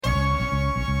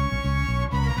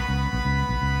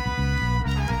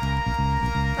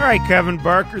All right, Kevin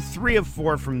Barker, 3 of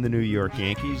 4 from the New York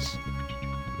Yankees.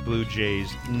 The Blue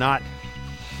Jays not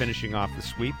finishing off the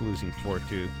sweep, losing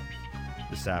 4-2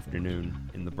 this afternoon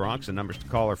in the Bronx. The numbers to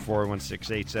call are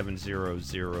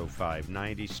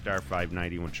 416-870-0590, star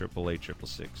 590,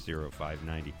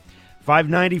 1-888-666-0590.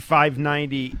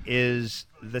 590 is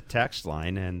the text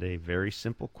line, and a very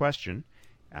simple question.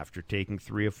 After taking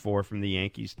 3 of 4 from the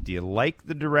Yankees, do you like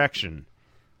the direction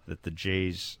that the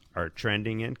Jays are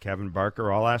trending in? Kevin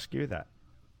Barker, I'll ask you that.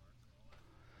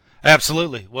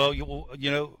 Absolutely. Well,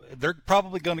 they're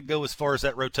probably going to go as far as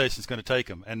that rotation is going to take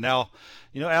them. And now,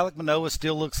 Alek Manoah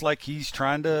still looks like he's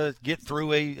trying to get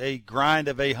through a grind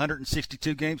of a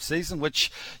 162-game season,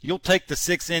 which you'll take the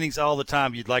 6 innings all the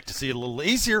time. You'd like to see it a little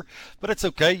easier, but it's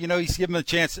okay. He's given a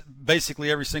chance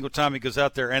basically every single time he goes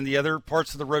out there. And the other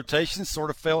parts of the rotation sort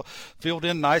of filled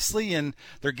in nicely, and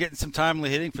they're getting some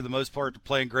timely hitting for the most part, to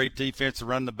playing great defense and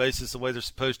running the bases the way they're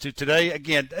supposed to. Today,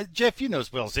 again, Jeff, you know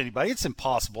as well as anybody, it's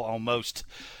impossible almost,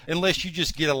 unless you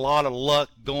just get a lot of luck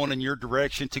going in your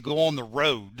direction, to go on the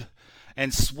road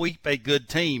and sweep a good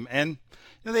team. And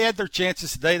they had their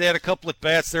chances today. They had a couple at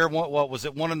bats there. What was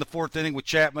it? One in the 4th inning with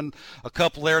Chapman, a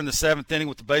couple there in the 7th inning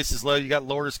with the bases loaded. You got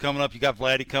Lourdes coming up. You got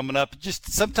Vladdy coming up.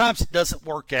 Just sometimes it doesn't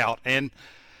work out. And,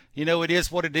 it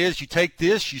is what it is. You take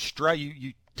this, you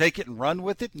take it and run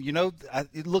with it. And,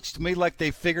 it looks to me like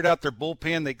they figured out their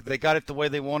bullpen. They got it the way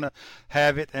they want to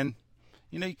have it. And,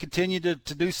 you continue to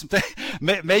do some things.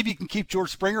 Maybe you can keep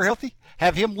George Springer healthy,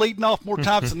 have him leading off more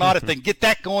times than not. If they can get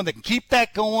that going, they can keep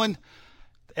that going.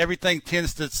 Everything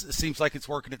seems like it's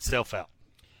working itself out.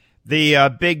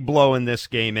 The big blow in this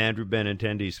game, Andrew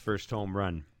Benintendi's first home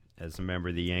run as a member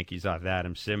of the Yankees off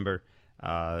Adam Cimber.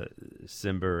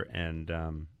 Cimber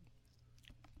and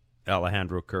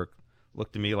Alejandro Kirk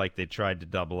looked to me like they tried to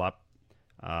double up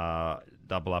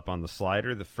on the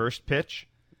slider. The first pitch,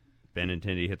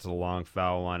 Benintendi hits a long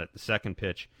foul on it. The second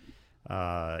pitch,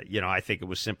 I think it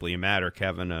was simply a matter,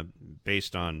 Kevin,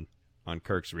 based on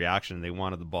Kirk's reaction. They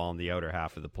wanted the ball in the outer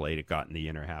half of the plate. It got in the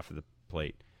inner half of the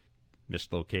plate.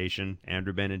 Missed location.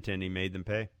 Andrew Benintendi made them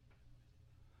pay.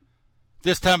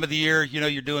 This time of the year,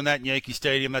 you're doing that in Yankee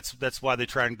Stadium. That's why they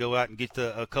try and go out and get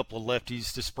a couple of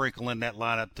lefties to sprinkle in that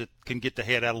lineup that can get the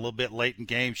head out a little bit late in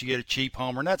games. You get a cheap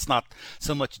homer, and that's not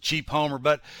so much a cheap homer,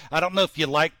 but I don't know if you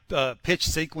like pitch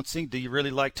sequencing. Do you really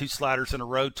like 2 sliders in a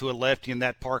row to a lefty in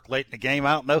that park late in the game?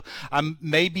 I don't know.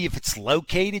 Maybe if it's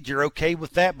located, you're okay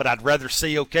with that, but I'd rather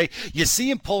see, you see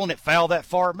him pulling it foul that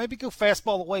far, maybe go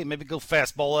fastball away, maybe go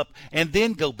fastball up, and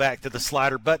then go back to the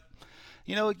slider. But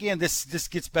again, this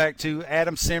gets back to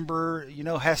Adam Cimber,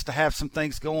 has to have some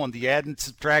things going. The adding and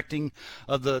subtracting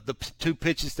of the 2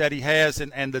 pitches that he has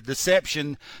and the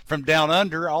deception from down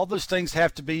under, all those things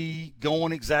have to be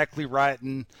going exactly right.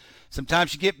 And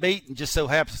sometimes you get beat, and just so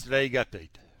happens today you got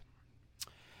beat.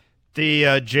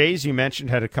 The Jays, you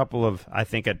mentioned, had a couple of, I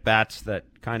think, at-bats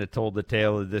that kind of told the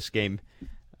tale of this game.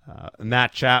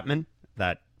 Matt Chapman,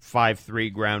 that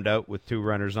 5-3 ground out with 2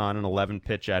 runners on an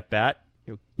 11-pitch at-bat.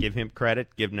 Give him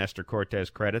credit. Give Nestor Cortes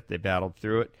credit. They battled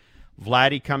through it.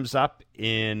 Vladdy comes up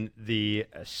in the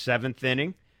 7th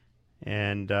inning,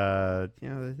 and the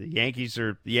Yankees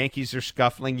are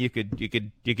scuffling. You could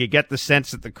get the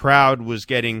sense that the crowd was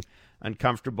getting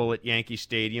uncomfortable at Yankee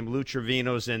Stadium. Lou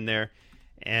Trevino's in there,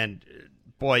 and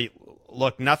boy,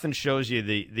 look, nothing shows you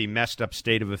the messed up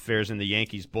state of affairs in the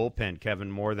Yankees bullpen,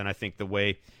 Kevin, more than I think the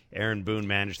way Aaron Boone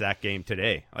managed that game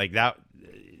today. Like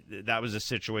that was a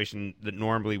situation that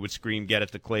normally would scream, get it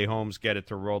to Clay Holmes, get it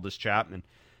to Aroldis Chapman.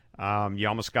 You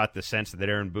almost got the sense that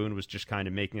Aaron Boone was just kind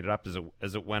of making it up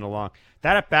as it went along.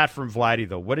 That at-bat from Vladdy,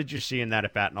 though, what did you see in that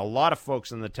at-bat? And a lot of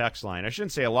folks in the text line, I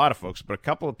shouldn't say a lot of folks, but a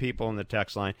couple of people in the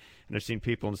text line, and I've seen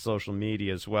people in social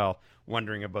media as well,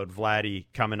 wondering about Vladdy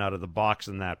coming out of the box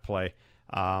in that play.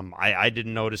 I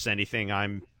didn't notice anything.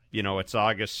 It's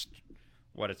August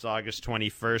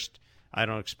 21st. I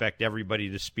don't expect everybody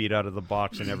to speed out of the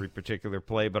box in every particular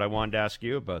play, but I wanted to ask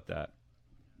you about that.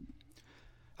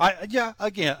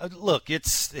 Look,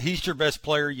 he's your best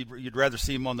player. You'd rather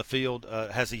see him on the field.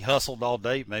 Has he hustled all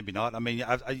day? Maybe not. I mean,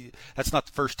 that's not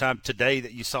the first time today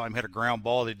that you saw him hit a ground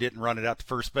ball that didn't run it out to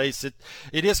first base. It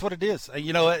is what it is.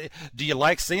 Do you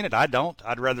like seeing it? I don't.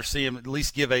 I'd rather see him at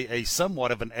least give a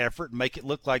somewhat of an effort and make it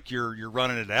look like you're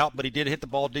running it out. But he did hit the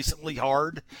ball decently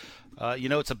hard.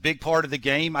 It's a big part of the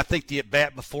game. I think the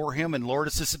at-bat before him and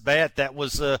Lourdes' at-bat, that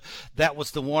was the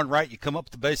one, right? You come up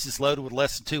with the bases loaded with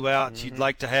less than 2 outs. Mm-hmm. You'd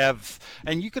like to have –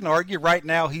 and you can argue right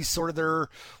now he's sort of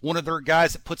one of their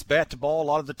guys that puts bat to ball a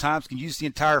lot of the times, can use the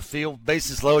entire field.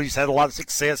 Bases loaded, he's had a lot of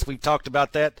success. We've talked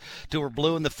about that till we're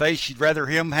blue in the face. You'd rather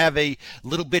him have a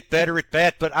little bit better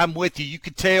at-bat, but I'm with you. You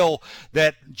could tell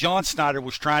that John Schneider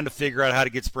was trying to figure out how to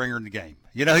get Springer in the game.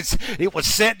 It was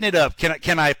setting it up.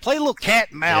 Can I play a little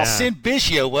cat and mouse? Yeah. Send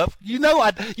Biggio up.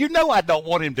 I don't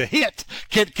want him to hit.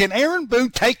 Can Aaron Boone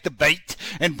take the bait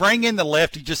and bring in the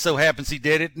left? He just so happens he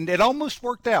did it, and it almost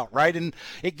worked out, right? And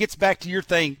it gets back to your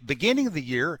thing. Beginning of the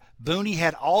year, Booney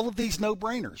had all of these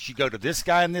no-brainers. You go to this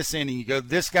guy in this inning. You go to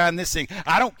this guy in this inning.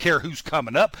 I don't care who's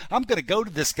coming up. I'm going to go to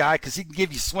this guy because he can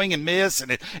give you swing and miss,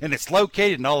 and it's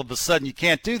located, and all of a sudden you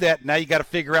can't do that. Now you got to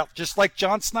figure out, just like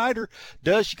John Schneider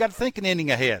does, you got to think an inning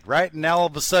ahead, right? And now all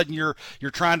of a sudden you're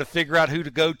trying to figure out who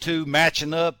to go to,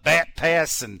 matching up, bat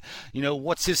pass, and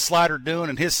what's his slider doing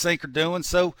and his sinker doing.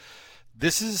 So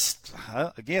this is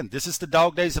the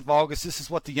dog days of August. This is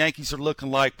what the Yankees are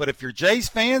looking like. But if you're Jays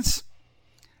fans,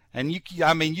 and you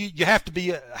have to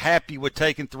be happy with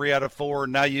taking 3 out of 4,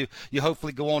 and now you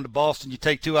hopefully go on to Boston. You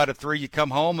take 2 out of 3, you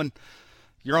come home, and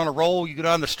you're on a roll. You go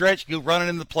down the stretch, you go running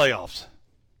into the playoffs.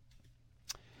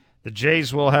 The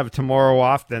Jays will have tomorrow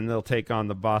off. Then they'll take on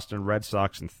the Boston Red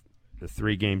Sox in the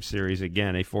 3-game series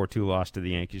again. A 4-2 loss to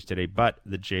the Yankees today, but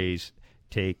the Jays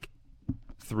take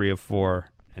 3 of 4.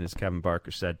 And as Kevin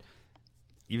Barker said,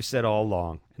 you've said all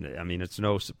along, it's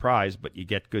no surprise, but you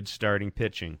get good starting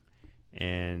pitching.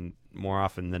 And more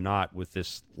often than not, with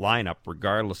this lineup,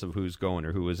 regardless of who's going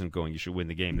or who isn't going, you should win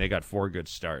the game. They got 4 good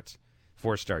starts.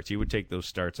 4 starts. You would take those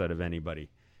starts out of anybody,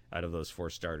 out of those 4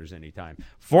 starters anytime.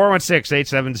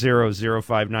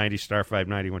 416-870-0590, star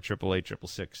 591,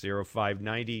 888-666,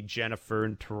 0590. Jennifer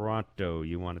in Toronto,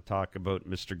 you want to talk about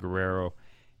Mr. Guerrero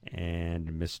and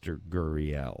Mr.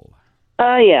 Gurriel.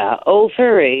 Yeah, 0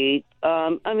 for 8.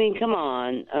 Come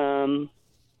on.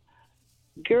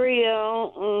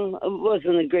 Gurriel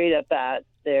wasn't a great at-bat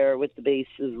there with the bases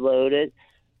loaded.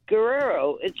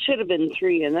 Guerrero, it should have been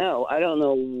 3-0. I don't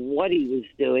know what he was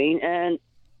doing, and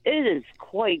it is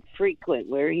quite frequent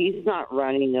where he's not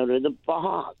running out of the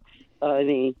box.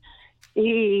 Then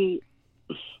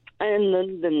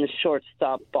the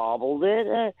shortstop bobbled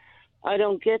it. I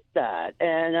don't get that.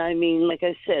 And, like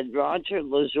I said, Roger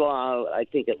Lajoie, I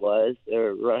think it was,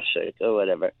 or Russia or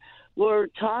whatever, were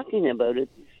talking about it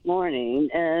this morning.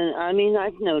 And,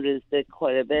 I've noticed it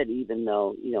quite a bit, even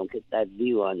though you don't get that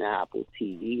view on Apple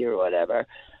TV or whatever.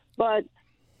 But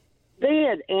they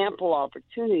had ample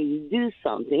opportunity to do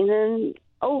something. And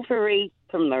 0 for 8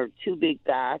 from their 2 big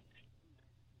bats.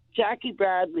 Jackie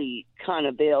Bradley kind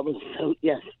of bailed us out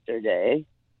yesterday,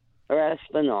 or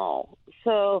Espinal.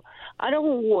 So I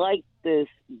don't like this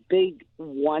big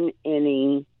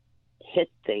 1-inning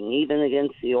hit thing, even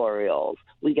against the Orioles.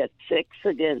 We got 6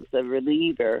 against the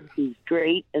reliever who's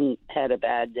great and had a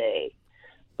bad day.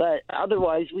 But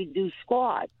otherwise, we do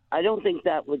squat. I don't think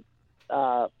that would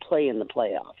play in the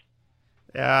playoffs.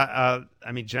 Yeah,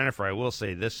 Jennifer, I will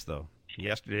say this, though.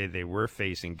 Yesterday they were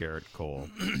facing Garrett Cole.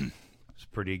 It was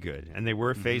pretty good. And they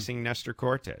were facing Nestor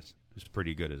Cortez. It was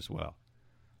pretty good as well.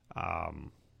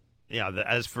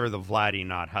 As for the Vladdy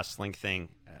not hustling thing,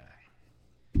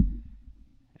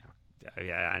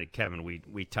 Kevin,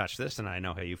 we touched this, and I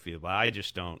know how you feel, but I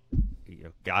just don't.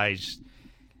 Guys,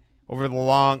 over the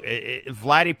long,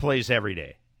 Vladdy plays every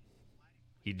day.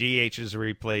 He DHs or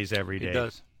he plays every day. He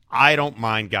does. I don't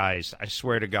mind guys. I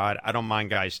swear to God, I don't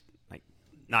mind guys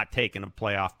not taking a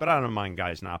playoff, but I don't mind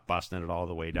guys not busting it all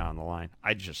the way down the line.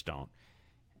 I just don't.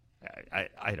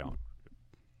 I don't.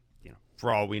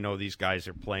 For all we know, these guys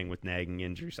are playing with nagging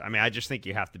injuries. I just think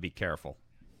you have to be careful.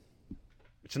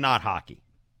 It's not hockey.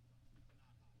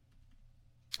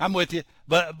 I'm with you,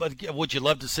 but would you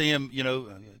love to see him,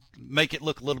 make it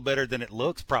look a little better than it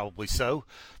looks? Probably so.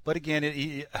 But again,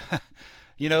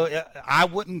 I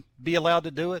wouldn't be allowed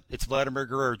to do it. It's Vladimir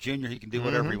Guerrero Jr. He can do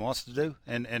whatever he wants to do,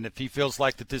 and if he feels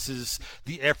like that this is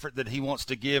the effort that he wants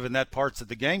to give in that parts of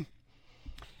the game,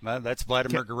 that's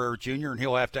Vladimir Guerrero Jr., and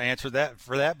he'll have to answer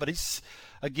for that. But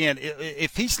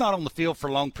if he's not on the field for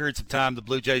long periods of time, the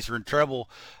Blue Jays are in trouble.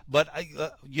 But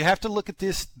you have to look at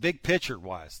this big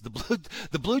picture-wise.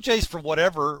 The Blue Jays, for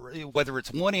whether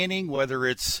it's 1 inning, whether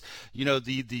it's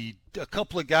a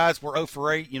couple of guys were 0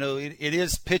 for 8. It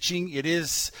is pitching. It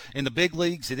is in the big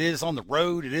leagues. It is on the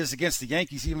road. It is against the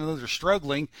Yankees, even though they're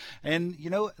struggling. And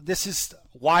this is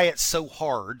why it's so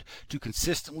hard to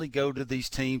consistently go to these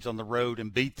teams on the road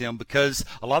and beat them, because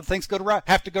a lot of things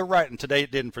have to go right, and today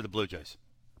it didn't for the Blue Jays.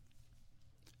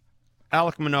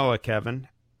 Alek Manoah, Kevin,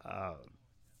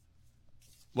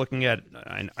 looking at,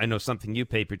 I know something you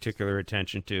pay particular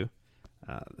attention to,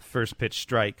 the first pitch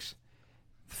strikes.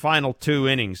 The final 2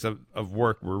 innings of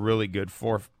work were really good,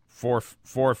 4 of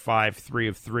 5, 3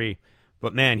 of 3.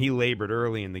 But, man, he labored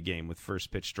early in the game with first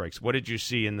pitch strikes. What did you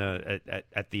see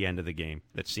at the end of the game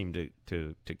that seemed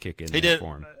to kick in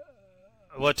for him?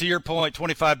 Well, to your point,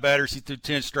 25 batters, he threw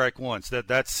 10 strike ones.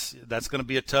 That's going to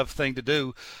be a tough thing to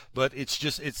do, but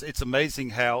it's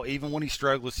amazing how even when he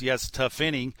struggles, he has a tough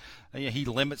inning. He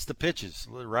limits the pitches,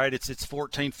 right? It's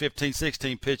 14, 15,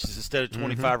 16 pitches instead of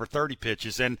 25 or 30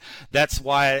 pitches, and that's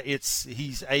why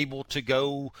he's able to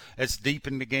go as deep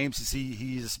in the games as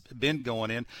he's been going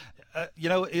in. A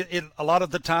lot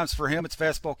of the times for him, it's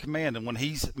fastball command. And when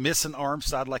he's missing arm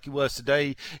side like he was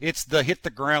today, it's the hit the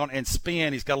ground and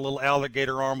spin. He's got a little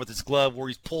alligator arm with his glove where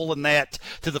he's pulling that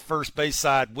to the first base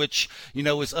side, which,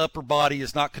 his upper body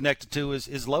is not connected to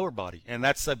his lower body. And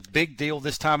that's a big deal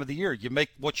this time of the year. You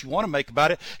make what you want to make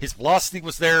about it. His velocity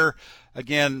was there.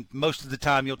 Again, most of the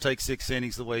time you'll take 6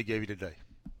 innings the way he gave you today.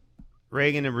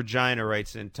 Reagan in Regina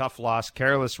writes in, tough loss,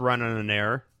 careless run on an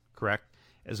error, correct,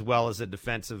 as well as a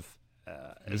defensive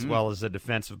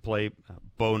play.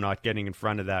 Bo not getting in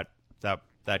front of that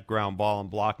ground ball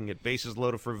and blocking it. Bases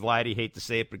loaded for Vladdy. Hate to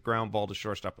say it, but ground ball to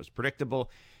shortstop was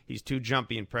predictable. He's too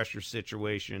jumpy in pressure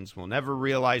situations. Will never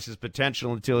realize his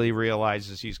potential until he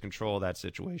realizes he's control of that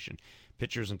situation.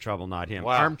 Pitcher's in trouble, not him.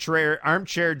 Wow. Armchair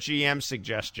GM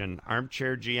suggestion.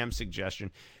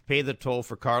 Pay the toll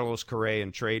for Carlos Correa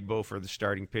and trade Bo for the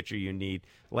starting pitcher you need.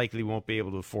 Likely won't be able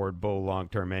to afford Bo long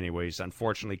term anyways.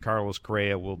 Unfortunately, Carlos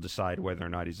Correa will decide whether or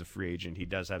not he's a free agent. He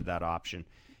does have that option,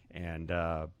 and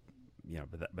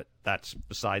but that's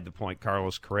beside the point.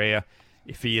 Carlos Correa,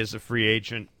 if he is a free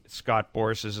agent, Scott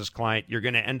Boras is his client. You're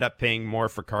going to end up paying more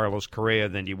for Carlos Correa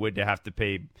than you would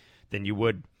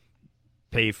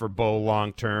pay for Bo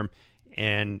long term.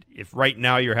 And if right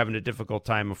now you're having a difficult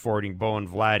time affording Bo and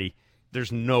Vladdy,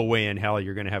 there's no way in hell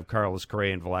you're going to have Carlos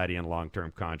Correa and Vladdy on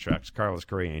long-term contracts. Carlos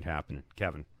Correa ain't happening.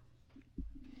 Kevin.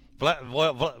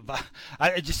 Well,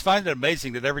 I just find it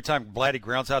amazing that every time Vladdy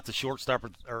grounds out the shortstop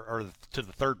or to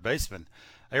the third baseman,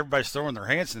 everybody's throwing their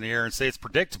hands in the air and say it's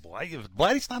predictable.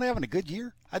 Vladdy's not having a good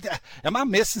year. Am I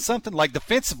missing something? Like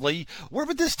defensively, where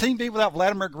would this team be without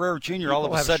Vladimir Guerrero Jr. all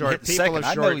of a sudden hitting second? People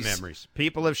have short memories.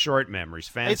 People have short memories.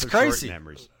 Fans have crazy. Short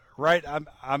memories. Right,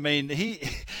 I mean,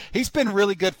 he's been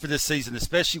really good for this season,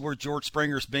 especially where George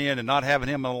Springer's been and not having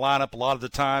him in the lineup a lot of the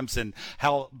times, and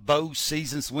how Bo's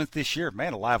seasons went this year.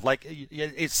 Man alive, like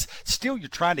it's still you're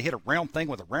trying to hit a round thing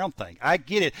with a round thing. I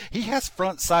get it. He has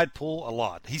front side pull a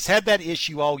lot. He's had that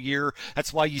issue all year.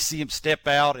 That's why you see him step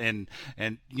out and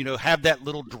have that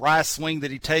little dry swing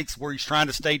that he takes where he's trying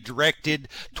to stay directed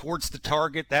towards the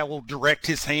target. That will direct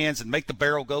his hands and make the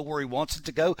barrel go where he wants it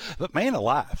to go. But man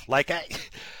alive, like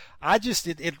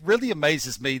it really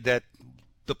amazes me that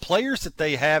the players that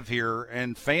they have here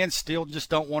and fans still just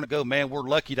don't want to go, man, we're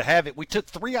lucky to have it. We took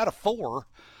 3 out of 4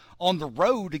 on the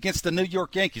road against the New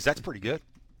York Yankees. That's pretty good.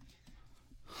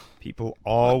 People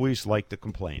always like to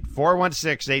complain.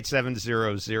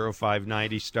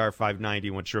 416-870-0590, star 590,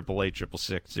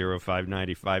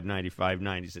 1-888-666-0590,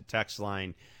 590 is the text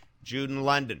line. Jude in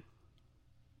London.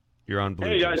 You're on Blue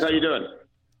Hey, guys, how you doing?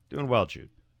 Doing well, Jude.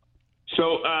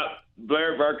 So,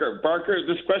 Blair, Barker,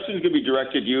 this question is going to be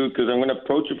directed to you because I'm going to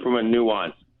approach it from a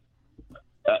nuance.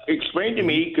 Explain to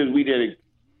me, because we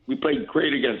played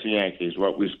great against the Yankees.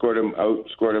 We scored them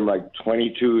like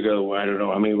 22 to I don't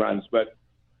know how many runs. But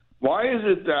why is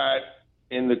it that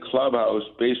in the clubhouse,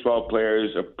 baseball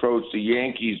players approach the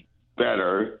Yankees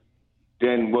better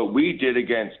than what we did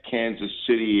against Kansas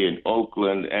City and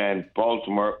Oakland and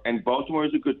Baltimore? And Baltimore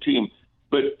is a good team.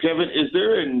 But, Kevin, is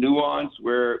there a nuance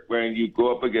where when you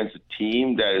go up against a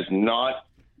team that is not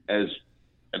as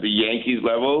at the Yankees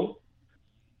level?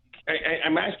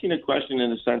 I'm asking a question in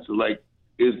the sense of, like,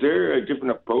 is there a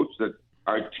different approach that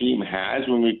our team has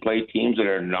when we play teams that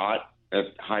are not at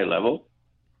high level?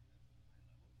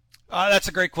 That's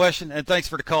a great question, and thanks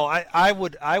for the call. I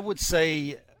would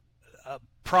say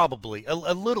probably a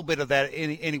little bit of that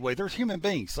anyway. There's human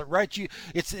beings, right?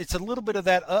 It's a little bit of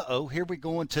that. Here we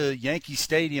go into Yankee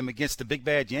Stadium against the big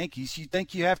bad Yankees. You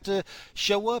think you have to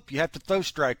show up. You have to throw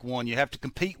strike one. You have to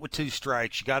compete with 2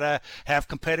 strikes. You got to have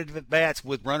competitive at bats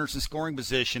with runners in scoring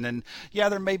position. And yeah,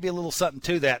 there may be a little something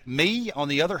to that. Me, on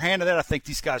the other hand of that, I think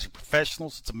these guys are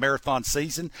professionals. It's a marathon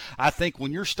season. I think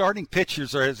when your starting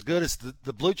pitchers are as good as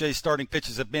the Blue Jays starting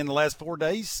pitchers have been the last 4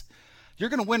 days, you're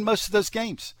going to win most of those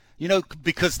games.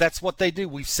 because that's what they do.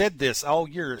 We've said this all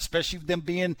year, especially with them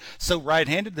being so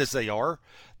right-handed as they are,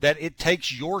 that it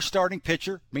takes your starting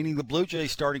pitcher, meaning the Blue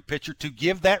Jays starting pitcher, to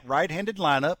give that right-handed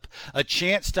lineup a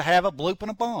chance to have a bloop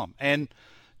and a bomb. And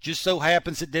just so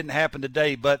happens it didn't happen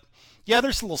today, but yeah,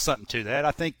 there's a little something to that.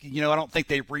 I think, I don't think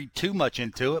they read too much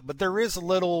into it, but there is a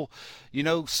little,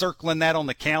 circling that on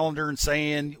the calendar and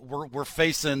saying we're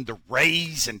facing the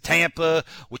Rays and Tampa,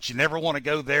 which you never want to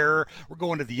go there. We're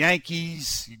going to the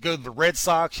Yankees. You go to the Red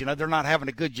Sox. They're not having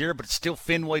a good year, but it's still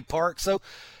Fenway Park. So,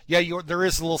 yeah, there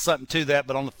is a little something to that,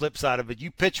 but on the flip side of it,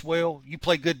 you pitch well, you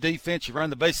play good defense, you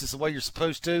run the bases the way you're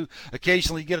supposed to.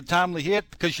 Occasionally you get a timely hit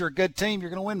because you're a good team.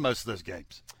 You're going to win most of those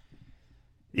games.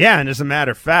 Yeah, and as a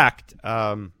matter of fact,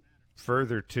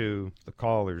 further to the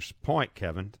caller's point,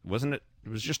 Kevin, wasn't it? It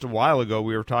was just a while ago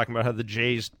we were talking about how the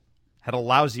Jays had a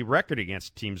lousy record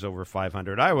against teams over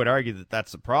 500. I would argue that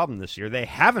that's the problem this year. They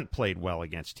haven't played well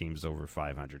against teams over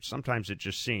 500. Sometimes it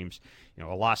just seems,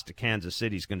 a loss to Kansas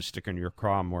City is going to stick in your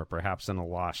craw more perhaps than a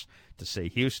loss to, say,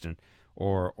 Houston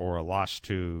or a loss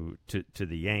to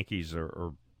the Yankees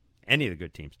or any of the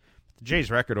good teams. The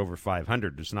Jays' record over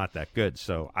 500 is not that good,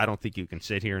 so I don't think you can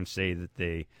sit here and say that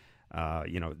they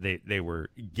were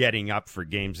getting up for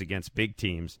games against big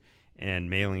teams and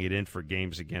mailing it in for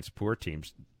games against poor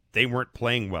teams. They weren't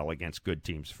playing well against good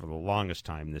teams for the longest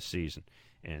time this season,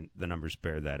 and the numbers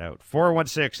bear that out.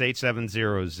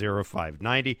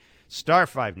 416-870-0590, star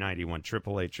 591,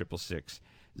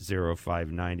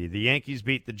 888-666-0590. The Yankees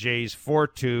beat the Jays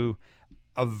 4-2,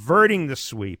 averting the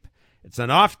sweep. It's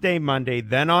an off-day Monday,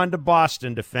 then on to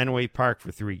Boston to Fenway Park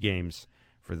for 3 games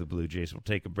for the Blue Jays. We'll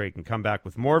take a break and come back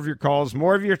with more of your calls,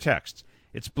 more of your texts.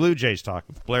 It's Blue Jays Talk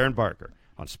with Blair and Barker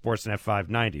on Sportsnet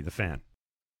 590, The Fan.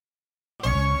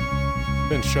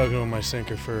 Been struggling with my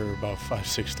sinker for about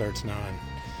 5-6 starts now,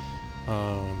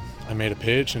 and I made a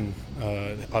pitch and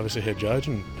obviously hit Judge,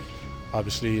 and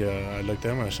obviously I looked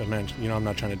at him and I said, man, I'm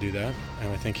not trying to do that,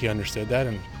 and I think he understood that,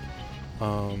 and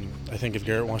I think if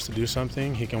Garrett wants to do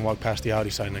something, he can walk past the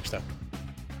Audi side next time.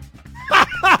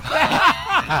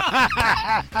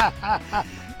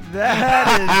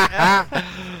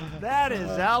 That is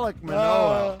Alek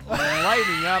Manoah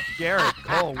lighting up Garrett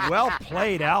Cole. Well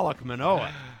played, Alek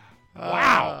Manoah.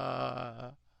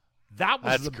 Wow. That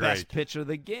was the best pitch of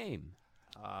the game.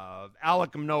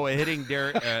 Alek Manoah hitting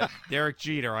Derek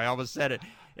Jeter. I almost said it.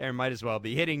 Aaron might as well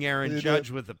be hitting Aaron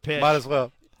Judge with the pitch. Might as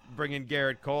well. Bringing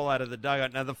Garrett Cole out of the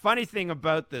dugout. Now, the funny thing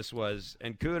about this was,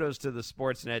 and kudos to the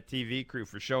Sportsnet TV crew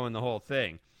for showing the whole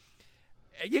thing,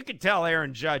 you could tell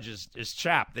Aaron Judge is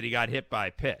chapped that he got hit by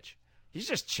a pitch. He's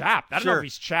just chapped. I don't know if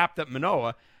he's chapped at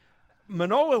Manoah.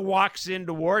 Manoah walks in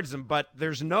towards him, but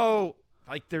there's no,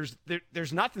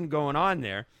 there's nothing going on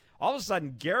there. All of a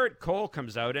sudden, Garrett Cole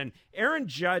comes out, and Aaron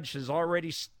Judge has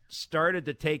already started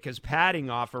to take his padding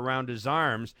off around his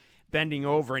arms, bending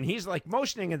over, and he's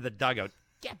motioning in the dugout.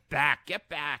 Get back, get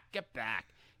back, get back.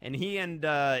 And he and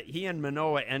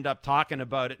Manoah end up talking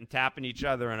about it and tapping each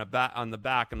other on the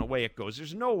back, and away it goes.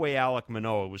 There's no way Alek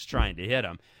Manoah was trying to hit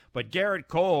him. But Garrett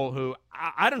Cole, who,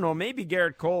 I don't know, maybe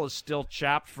Garrett Cole is still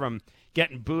chapped from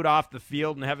getting booed off the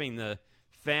field and having the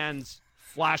fans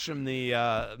flash him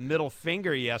the middle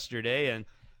finger yesterday. And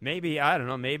maybe, I don't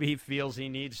know, maybe he feels he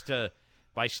needs to,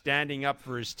 by standing up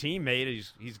for his teammate,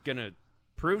 he's going to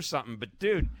prove something. But,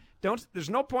 dude, there's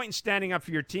no point in standing up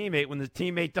for your teammate when the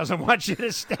teammate doesn't want you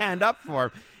to stand up for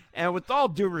him. And with all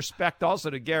due respect also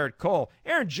to Garrett Cole,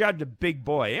 Aaron Judge a big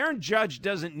boy. Aaron Judge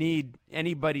doesn't need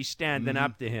anybody standing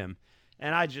up to him.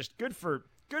 And good for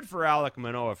Alek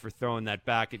Manoah for throwing that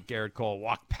back at Garrett Cole.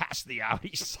 Walk past the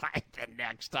Audi side the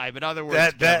next time. In other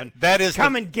words, Kevin,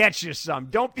 come and get you some.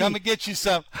 Come and get you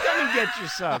some. Come and get you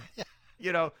some.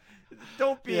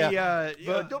 Don't be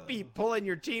don't be pulling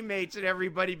your teammates and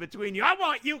everybody between you. I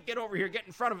want you. Get over here. Get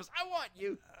in front of us. I want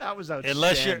you. That was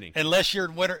outstanding. Unless you're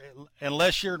in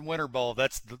winter ball,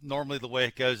 that's normally the way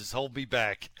it goes. Is hold me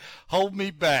back,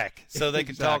 so they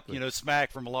can talk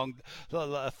smack from a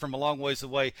long ways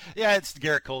away. Yeah, it's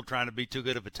Garrett Cole trying to be too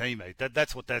good of a teammate.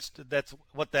 That's what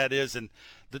that is. And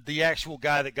the actual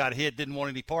guy that got hit didn't want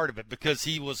any part of it because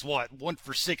he was 1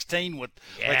 for 16 with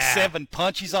 7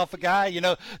 punches off a guy.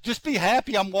 Just be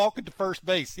happy I'm walking to first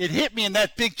base. It hit me in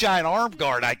that big giant arm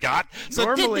guard I got, so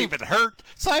it didn't even hurt.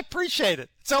 So I appreciate it.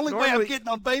 It's the only way I'm getting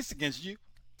on base against you.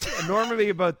 Normally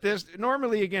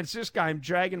against this guy, I'm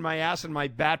dragging my ass and my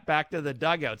bat back to the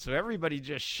dugout. So everybody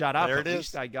just shut up. At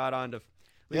least I got on to.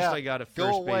 I got to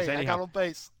first Go away. base. Anyhow, I got on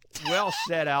base. Well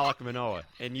said, Alek Manoah,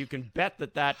 and you can bet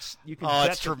that that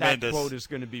quote is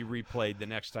going to be replayed the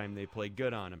next time they play.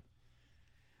 Good on him.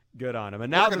 And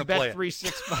now the Bet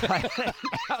 365.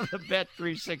 Now the Bet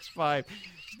 365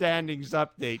 standings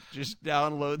update. Just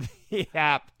download the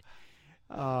app.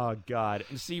 Oh, God.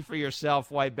 And see for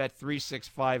yourself why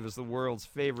Bet365 is the world's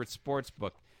favorite sports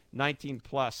book. 19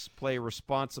 plus, play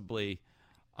responsibly,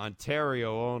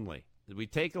 Ontario only. We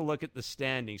take a look at the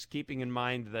standings, keeping in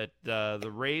mind that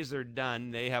the Rays are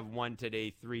done. They have won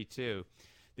today 3-2.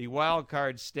 The wild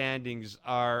card standings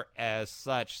are as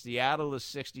such. Seattle is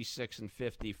 66 and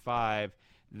 55.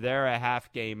 They're a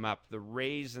half game up. The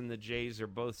Rays and the Jays are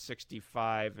both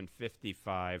 65 and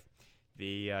 55.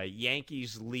 The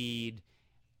Yankees lead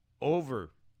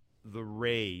over the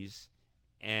Rays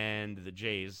and the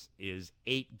Jays is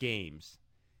 8 games.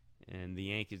 And the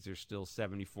Yankees are still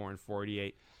 74 and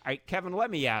 48. All right, Kevin, let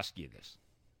me ask you this.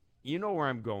 You know where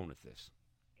I'm going with this.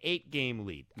 8-game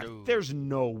lead. No. There's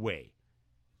no way.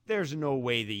 There's no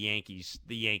way the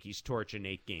Yankees torch an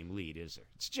 8-game lead, is there?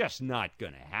 It's just not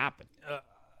going to happen.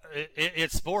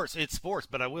 It's sports. It's sports.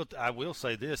 But I will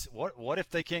say this: what if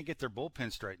they can't get their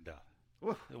bullpen straightened out?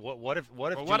 What if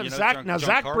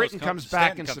Zach Britton comes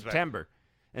back in September,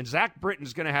 and Zach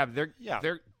Britton's going to have they're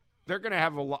going to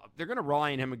have a lot. They're going to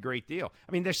rely on him a great deal.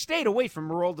 I mean, they stayed away from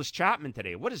Aroldis Chapman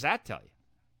today. What does that tell you?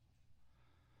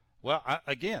 Well,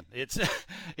 again, it's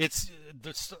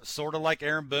sort of like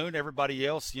Aaron Boone. Everybody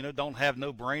else, don't have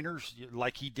no-brainers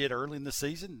like he did early in the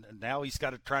season. And now he's got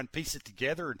to try and piece it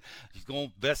together. And he's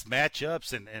going best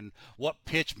matchups and what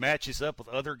pitch matches up with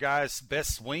other guys'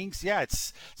 best swings. Yeah,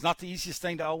 it's not the easiest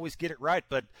thing to always get it right.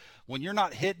 But when you're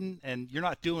not hitting and you're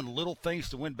not doing little things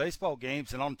to win baseball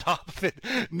games, and on top of it,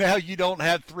 now you don't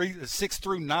have 6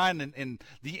 through 9 and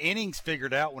the innings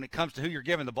figured out when it comes to who you're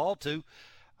giving the ball to.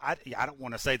 I don't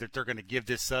want to say that they're going to give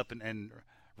this up and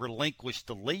relinquish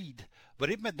the lead,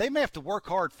 but they may have to work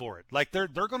hard for it. Like they're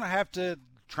going to have to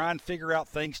try and figure out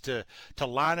things to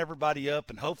line everybody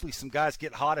up, and hopefully some guys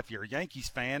get hot if you're a Yankees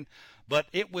fan. But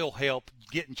it will help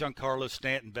getting Giancarlo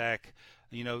Stanton back.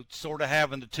 Sort of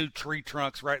having the 2 tree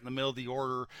trunks right in the middle of the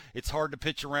order. It's hard to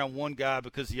pitch around one guy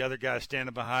because the other guy is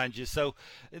standing behind you. So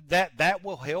that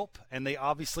will help, and they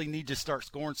obviously need to start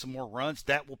scoring some more runs.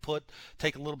 That will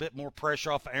take a little bit more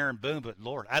pressure off of Aaron Boone. But,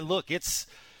 Lord, it's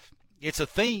a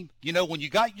theme. When you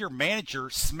got your manager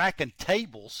smacking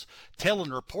tables,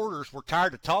 telling reporters we're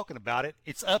tired of talking about it,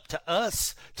 it's up to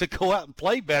us to go out and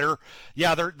play better.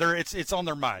 Yeah, it's on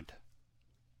their mind.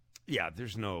 Yeah,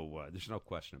 there's no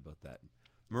question about that.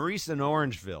 Maurice in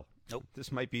Orangeville. Nope. This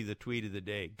might be the tweet of the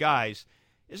day. Guys,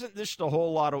 isn't this just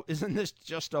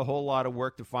a whole lot of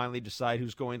work to finally decide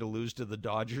who's going to lose to the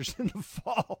Dodgers in the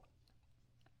fall?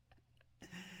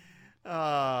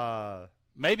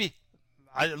 Maybe.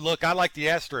 I like the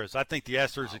Astros. I think the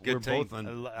Astros are a good team.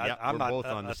 We're both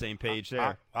on the same page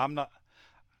there. I'm not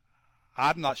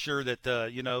sure that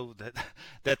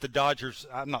that the Dodgers.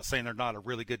 I'm not saying they're not a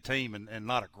really good team and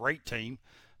not a great team,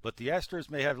 but the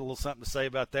Astros may have a little something to say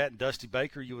about that. And Dusty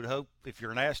Baker, you would hope, if you're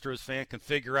an Astros fan, can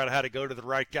figure out how to go to the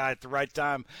right guy at the right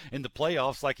time in the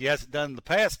playoffs, like he hasn't done in the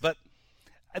past. But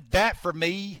that, for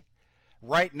me,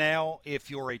 right now,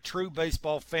 if you're a true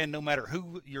baseball fan, no matter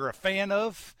who you're a fan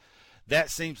of,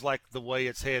 that seems like the way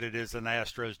it's headed is an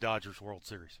Astros-Dodgers World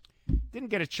Series. Didn't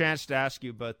get a chance to ask you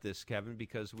about this, Kevin,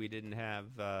 because we didn't have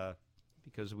the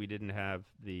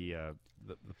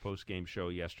post game show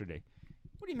yesterday.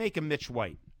 What do you make of Mitch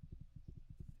White?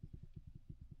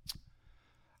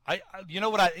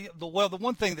 The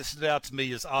one thing that stood out to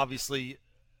me is obviously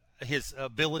his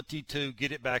ability to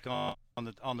get it back on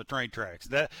the train tracks.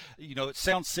 That it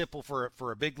sounds simple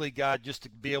for a big league guy just to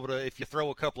be able to, if you throw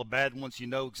a couple of bad ones, you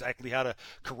know exactly how to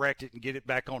correct it and get it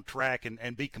back on track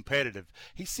and be competitive.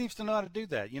 He seems to know how to do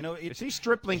that. Is he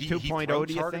Stripling 2.0?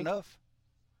 Do you think? Enough.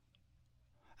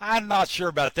 I'm not sure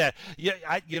about that. Yeah,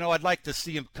 I'd like to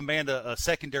see him command a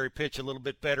secondary pitch a little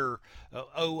bit better,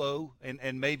 0-0,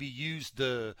 and maybe use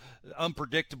the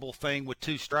unpredictable thing with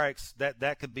 2 strikes.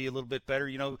 That could be a little bit better.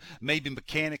 Maybe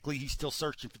mechanically he's still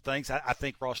searching for things. I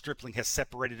think Ross Stripling has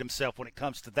separated himself when it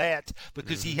comes to that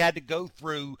because he had to go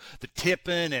through the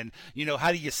tipping and,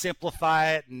 how do you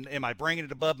simplify it, and am I bringing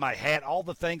it above my hat? All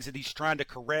the things that he's trying to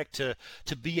correct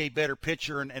to be a better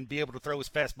pitcher and be able to throw his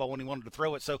fastball when he wanted to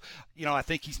throw it. So, I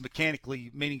think he's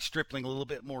mechanically, meaning Stripling, a little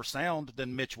bit more sound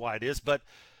than Mitch White is. But,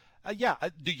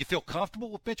 do you feel comfortable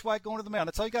with Mitch White going to the mound?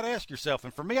 That's all you got to ask yourself.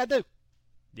 And for me, I do.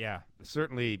 Yeah,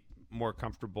 certainly more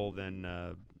comfortable than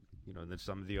than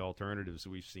some of the alternatives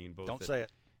we've seen both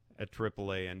at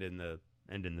AAA and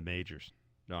in the majors.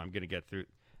 No, I'm going to get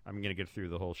through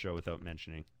the whole show without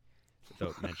mentioning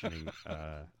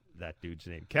that dude's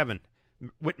name. Kevin,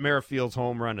 Whit Merrifield's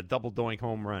home run, a double doink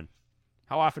home run.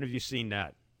 How often have you seen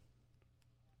that?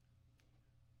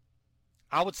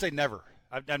 I would say never.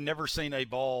 I've never seen a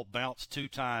ball bounce 2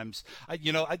 times.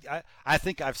 I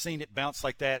think I've seen it bounce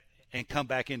like that and come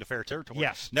back into fair territory.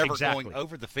 Yes, never exactly. going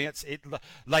over the fence. It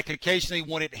like occasionally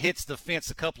when it hits the fence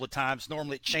a couple of times,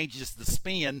 normally it changes the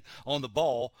spin on the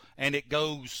ball and it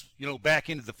goes, back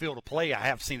into the field of play. I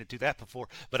have seen it do that before,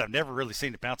 but I've never really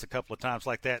seen it bounce a couple of times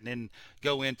like that and then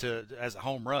go into as a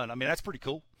home run. I mean, that's pretty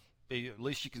cool. At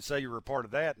least you can say you were a part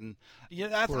of that. And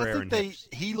I think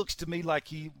he looks to me like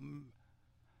he.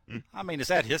 I mean, is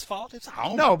that his fault? It's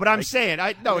home. No, but I'm saying,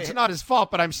 it's not his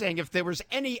fault, but I'm saying if there was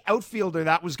any outfielder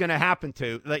that was going to happen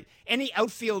to, like any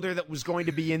outfielder that was going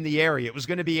to be in the area, it was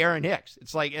going to be Aaron Hicks.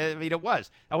 It's like, it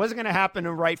was. That wasn't going to happen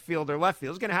in right field or left field.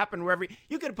 It was going to happen wherever.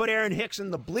 You could put Aaron Hicks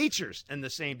in the bleachers, and the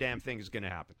same damn thing is going to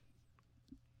happen.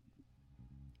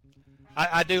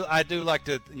 I do like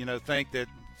to, think that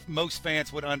most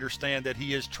fans would understand that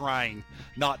he is trying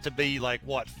not to be like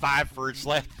 5 for his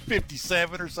last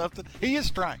 57 or something. He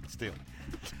is trying still.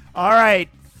 All right,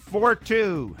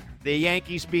 4-2. The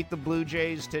Yankees beat the Blue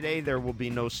Jays today. There will be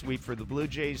no sweep for the Blue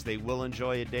Jays. They will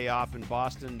enjoy a day off in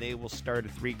Boston. They will start a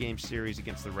 3-game series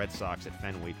against the Red Sox at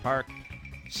Fenway Park.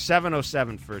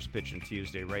 7:07 first pitch on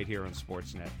Tuesday right here on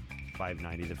Sportsnet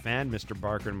 590 The Fan. Mr.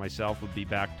 Barker and myself will be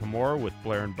back tomorrow with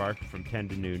Blair and Barker from 10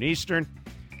 to noon Eastern.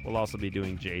 We'll also be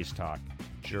doing Jays Talk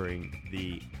during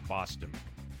the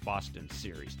Boston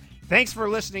series. Thanks for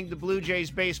listening to Blue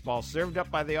Jays Baseball, served up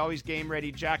by the always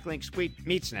game-ready Jack Link Sweet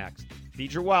Meat Snacks.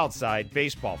 Feed your wild side,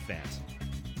 baseball fans.